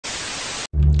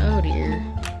Oh dear.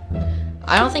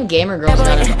 I don't think gamer girls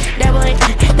got it.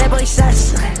 That boy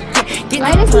sus.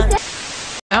 Why does he say?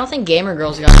 I don't think gamer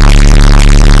girls got it.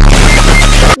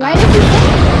 Why does he say?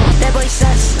 That boy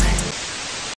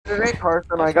sus. Hey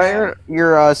Carson, I got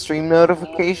your stream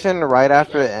notification right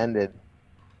after it ended.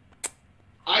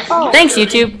 Oh. Thanks,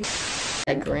 YouTube.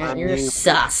 Grant, you're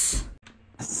sus.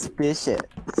 Suspicious.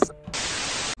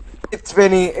 It's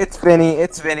Vinny. It's Vinny.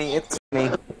 It's Vinny. It's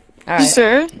Vinny. Alright.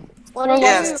 Sure.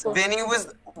 Yes,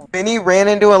 Vinny ran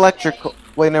into electrical.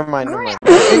 Wait, never mind.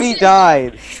 Vinny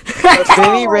died.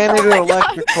 Vinny ran into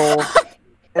electrical,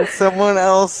 and someone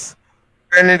else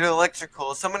ran into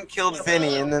electrical. Someone killed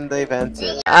Vinny, and then they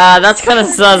vented. That's kind of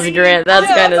sus, Grant. That's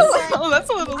kind of. Oh, that's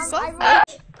a little sus.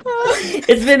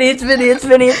 It's Vinny. It's Vinny. It's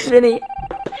Vinny. It's Vinny.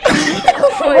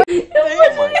 Oh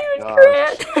my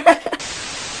god.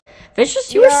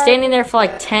 Vicious, you were standing there for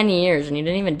like 10 years and you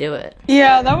didn't even do it.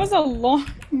 Yeah, that was a long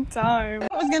time. It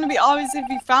was gonna be obvious if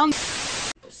you found.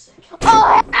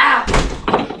 Oh,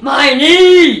 My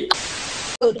knee!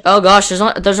 Oh gosh, there's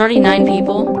already 9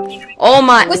 people. Oh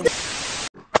my!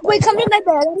 wait, come to my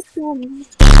bed. Let me film you.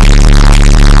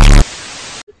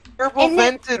 Purple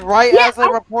vented right as I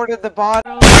reported the body.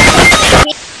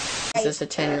 Is this a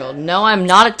 10-year-old? No, I'm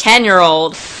not a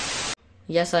 10-year-old.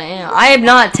 Yes, I am. I am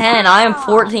not 10. I am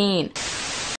 14.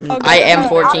 I am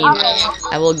 14.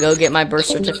 I will go get my birth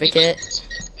certificate.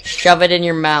 Shove it in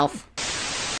your mouth.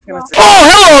 Oh,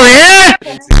 hello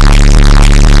there!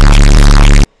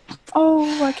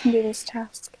 Oh, I can do this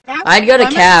task. I'd go to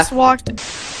calf.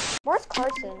 Where's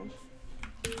Carson?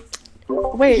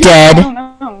 Wait. Dead. I don't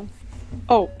know.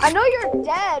 Oh. I know you're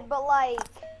dead, but like.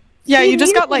 Yeah, you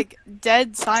just got like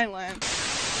dead silent.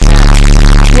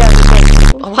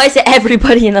 Why is it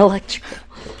everybody in electrical?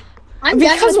 I'm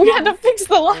because we had to fix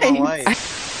the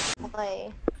lights.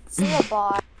 Play. See a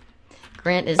bot.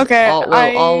 Grant is Okay, will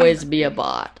always be a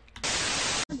bot.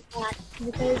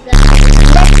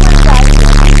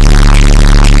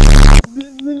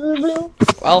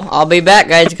 Well, I'll be back,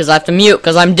 guys, because I have to mute,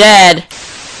 because I'm dead.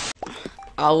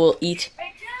 I will eat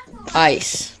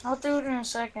ice. I'll do it in a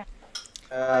second.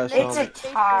 It's It's a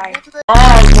tie.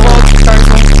 I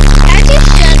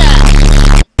just shut up.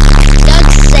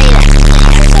 Don't say that.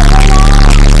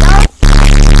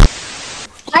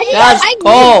 That's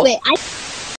cold. I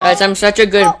Guys, I'm such a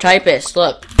good typist.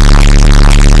 Look.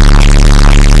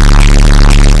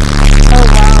 Oh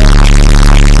wow.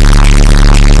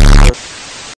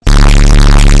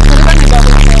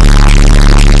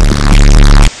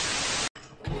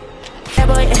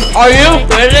 Are you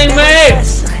kidding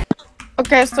me?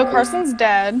 Okay, so Carson's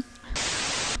dead.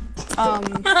 Oh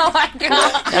my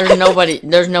god. There's no way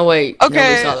nobody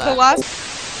Okay, saw the that.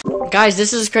 last. Guys,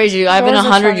 this is crazy. I have an Doors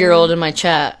are 100-year-old in my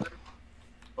chat.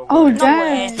 Oh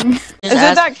dang! Is it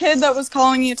asked- that kid that was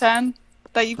calling you 10?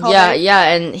 That you called? Yeah, 8? yeah,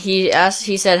 and he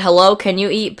said, hello, can you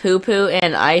eat poo-poo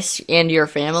and ice and your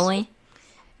family?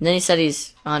 And then he said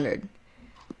he's 100.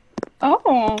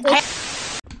 Oh.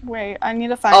 Wait, I need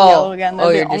to find Oh. Yellow again. They're Oh,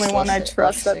 the you're only one I dyslexic.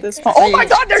 trust at this point. Oh my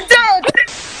god, they're dead!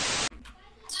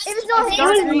 It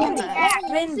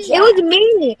was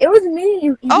me. It was me.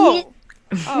 You idiot. Oh.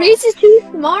 Reese is too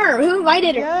smart. Who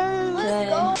invited her?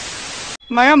 Yes.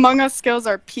 My Among Us skills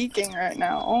are peaking right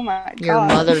now. Oh my god. Your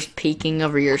mother's peeking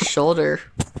over your shoulder.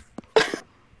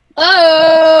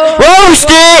 Oh. Roast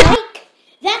it!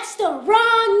 That's the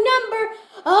wrong number.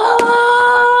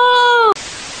 Oh.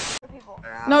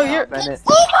 No, you're. Bennett.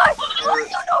 Oh my! You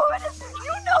know who it is.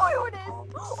 You know who it is.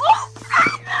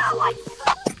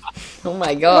 Oh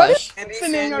my gosh.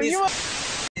 Happening? Are you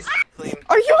Clean.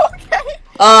 okay?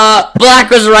 Black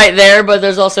was right there, but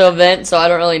there's also a vent, so I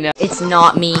don't really know. It's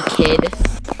not me, kid.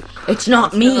 It's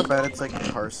not me. I bet it's like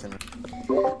Carson.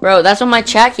 Bro, that's what my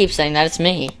chat keeps saying, that it's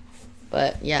me.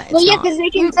 But, yeah, it's Well, yeah, not. because they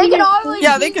can see it.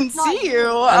 Yeah, they can see you.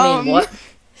 I mean, what?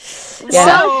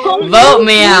 Yeah. So, Vote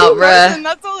me out, bruh. Carson,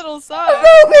 that's a little sad.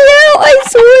 Vote me out, I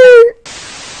swear!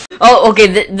 Oh, okay,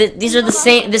 these are the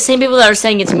same people that are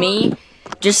saying it's me,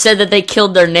 just said that they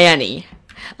killed their nanny.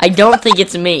 I don't think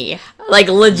it's me. Like,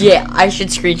 legit, I should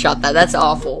screenshot that. That's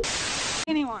awful.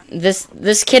 Anyone.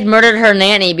 This kid murdered her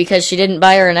nanny because she didn't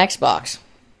buy her an Xbox.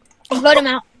 Vote him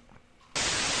out.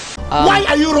 Why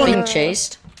are you being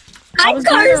chased? I was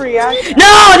doing a reaction.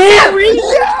 No, dude!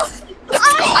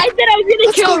 I said I was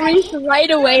gonna kill Reese right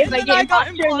away if I And get I got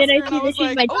imposter, and then I see that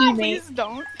she's my oh, teammate. please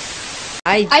don't.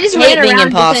 I just hate ran being around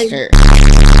imposter.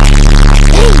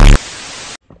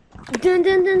 Dun,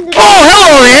 dun, dun, dun. Oh,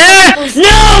 hello there!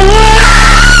 No way!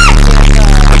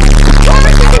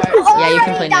 Yeah, you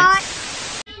can play next.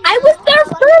 I was there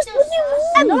first when you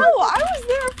won. No, I was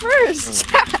there first.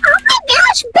 Oh my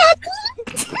gosh, Becky!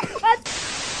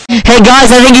 Hey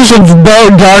guys, I think you should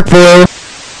vote dark blue.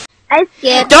 I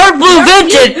skipped. Dark blue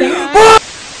vented!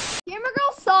 Gamer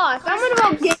Girl sauce. I'm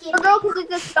gonna vote Gamer Girl because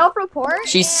it's a self-report.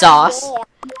 She's sauce.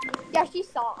 Yeah, she's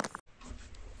sauce.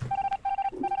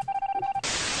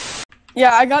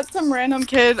 Yeah, I got some random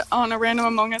kid on a random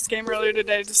Among Us game earlier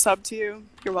today to sub to you.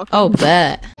 You're welcome. Oh,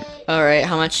 bet. Alright,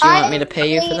 how much do you want me to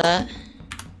pay you for that?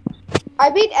 I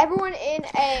beat everyone in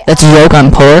a. That's a joke,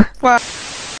 I'm poor. Wow.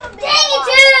 Dang,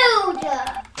 dude!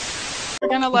 We're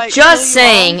gonna like. Just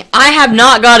saying, I have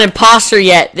not got imposter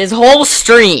yet this whole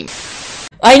stream.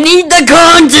 I need the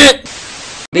content!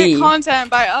 Get content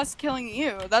by us killing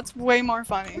you. That's way more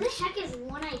funny. What the heck is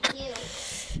 1 IQ?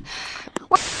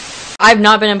 I've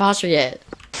not been imposter yet.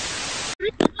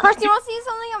 Carson, you want to see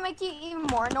something that'll make you even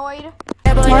more annoyed?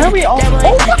 Why are we all?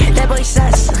 That boy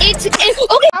sus. It's okay.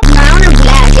 Brown or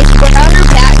black? It's brown or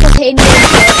black. Okay, no.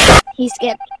 He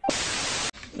skipped.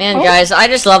 Man, guys, I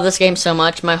just love this game so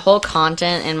much. My whole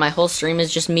content and my whole stream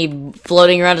is just me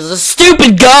floating around as a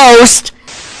stupid ghost!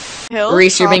 Hill?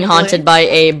 Reese, you're being Probably. haunted by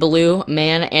a blue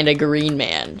man and a green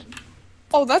man.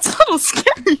 Oh, that's a little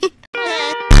scary.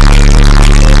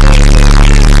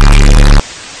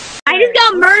 I just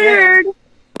got murdered.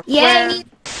 Yay.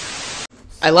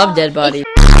 I love dead bodies.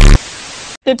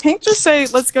 Did Pink just say,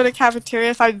 let's go to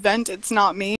cafeteria? If I vent, it's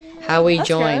not me. How we That's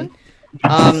join? good. You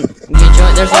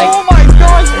join. There's like Oh my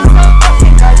gosh, it's not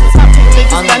Pink, guys. It's not Pink. They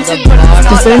just On vented, the but it's bottom.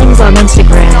 not The them. on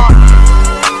Instagram.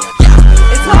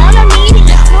 It's not on a meeting.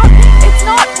 It's not Pink. It's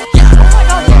not Pink. Oh my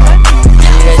god,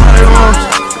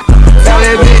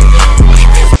 they're venting.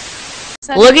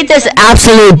 Look at this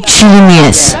absolute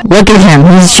genius. Look at him.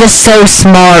 He's just so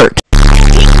smart.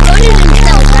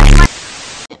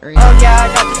 Oh yeah, I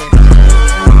got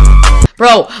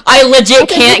Bro, I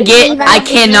legit I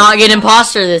cannot get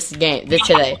imposter this today.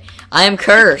 I am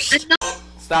cursed.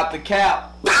 Stop the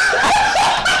cap. Stop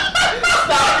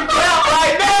the cap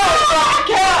right now. Stop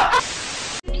the cap.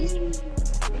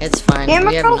 It's fine. We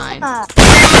have 9.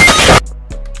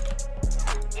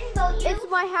 It's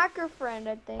my hacker friend,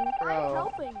 I think. I'm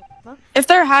helping. If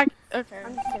they're hacked, okay.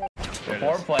 I'm just kidding.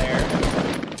 4-player.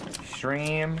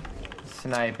 Stream.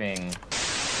 Sniping.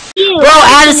 Bro,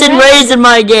 Addison Ray's in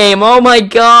my game. Oh my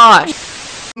gosh.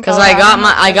 Cause I got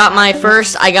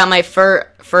my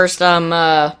first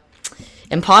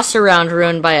imposter round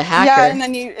ruined by a hacker. Yeah,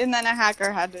 and then a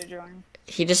hacker had to join.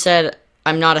 He just said,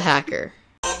 "I'm not a hacker."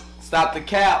 Stop the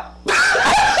cap.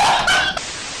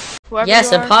 Whoever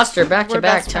Yes, you are, imposter back to we're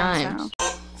back best friends times. now.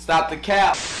 Stop the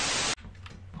cap.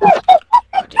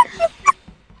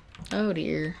 Oh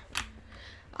dear.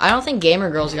 I don't think Gamer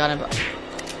Girl's got him.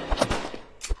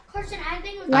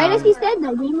 Why does he say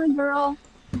that? Gamer Girl.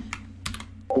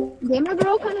 Gamer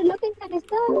Girl kind of looking at his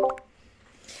stuff.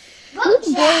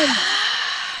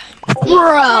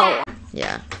 Bro.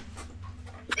 Yeah.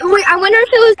 Wait, I wonder if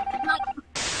it was.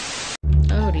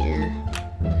 Oh dear.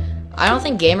 I don't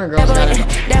think Gamer Girl's got him.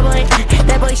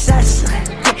 That boy sus.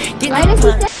 Why does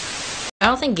he say? I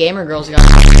don't think Gamer Girl's got him.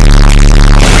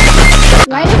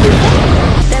 Why does he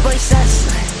say? That boy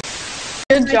sus.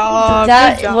 Good job.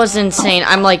 That good job. was insane.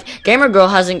 I'm like, Gamer Girl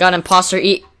hasn't got imposter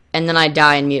and then I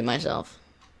die and mute myself.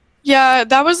 Yeah,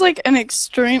 that was like an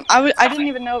extreme. I didn't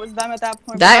even know it was them at that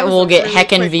point. That was will a get really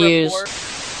heckin' quick views. report.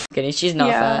 Kidding, she's not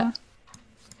Yeah. fat.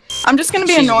 I'm just gonna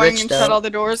be She's annoying rich, and though. shut all the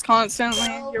doors constantly.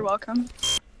 You're welcome.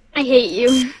 I hate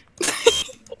you.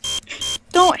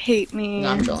 Don't hate me. No,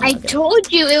 I'm trolling, I okay.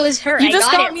 told you it was her. You I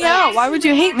just got got it me right. out. Why would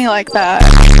you hate me like that?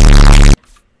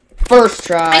 First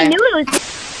try. I knew it was.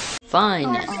 Fine.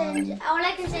 All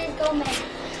I can say is go, man.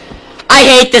 I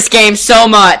hate this game so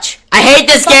much. I hate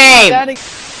this game. Daddy-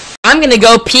 I'm gonna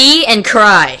go pee and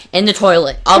cry in the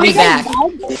toilet. I'll be back.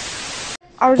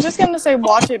 I was just gonna say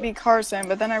watch it be Carson,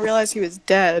 but then I realized he was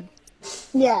dead.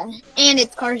 Yeah, and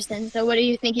it's Carson. So what do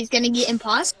you think he's gonna get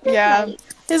imposter? Yeah,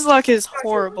 his luck is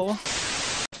horrible.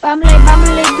 Family,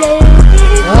 baby.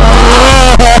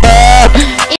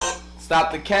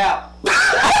 Stop the cap.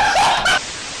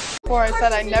 Before I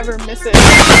said I never miss it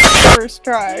first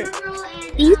try.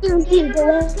 You can see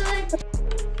the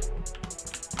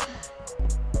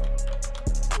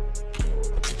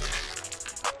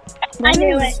I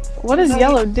knew it. What is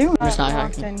yellow doing? It's not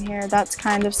Locked hacking. in here. That's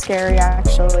kind of scary,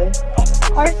 actually.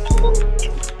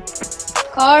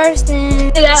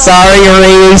 Carson. Sorry,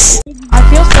 Reese. I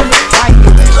feel so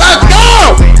excited. Let's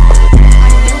go!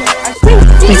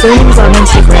 His name's on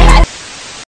Instagram.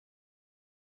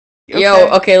 Yo,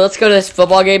 okay, let's go to this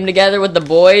football game together with the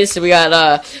boys. So we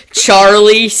got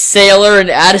Charlie, Sailor, and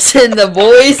Addison, the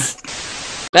boys.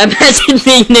 Imagine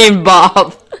being named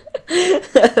Bob.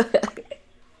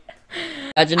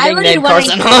 Imagine being named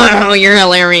Carson. Oh, you're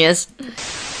hilarious.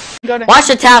 Go to Watch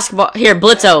the taskbar. Here,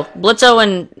 Blitzo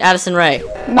and Addison Ray.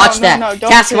 Watch that. No,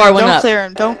 don't Taskbar went don't up. Clear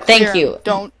him. Don't clear Thank him. you.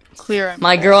 Don't clear him.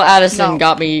 My girl Addison No.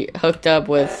 got me hooked up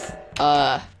with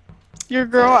Your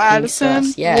girl Addison?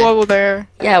 Princess, yeah. Whoa there.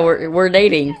 yeah, we're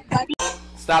dating.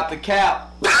 Stop the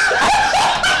cap.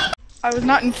 I was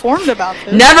not informed about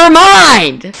this. Never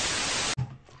mind.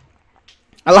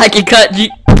 I like it cut.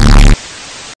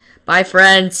 Bye,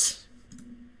 friends.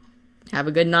 Have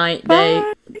a good night, day,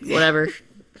 whatever.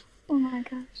 Oh my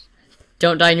gosh.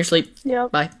 Don't die in your sleep.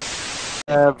 Yep. Bye.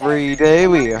 Every day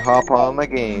we hop on the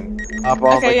game. Hop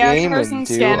on the game and Carson's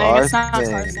do scanning. our It's not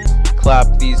thing. Carson.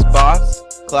 Clap these bots,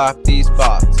 clap these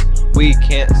bots. We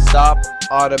can't stop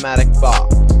automatic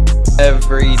bot.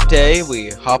 Every day we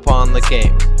hop on the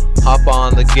game. Hop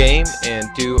on the game and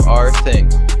do our thing.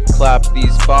 Clap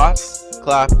these bots,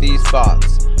 clap these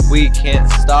bots. We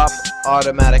can't stop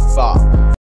automatic bot.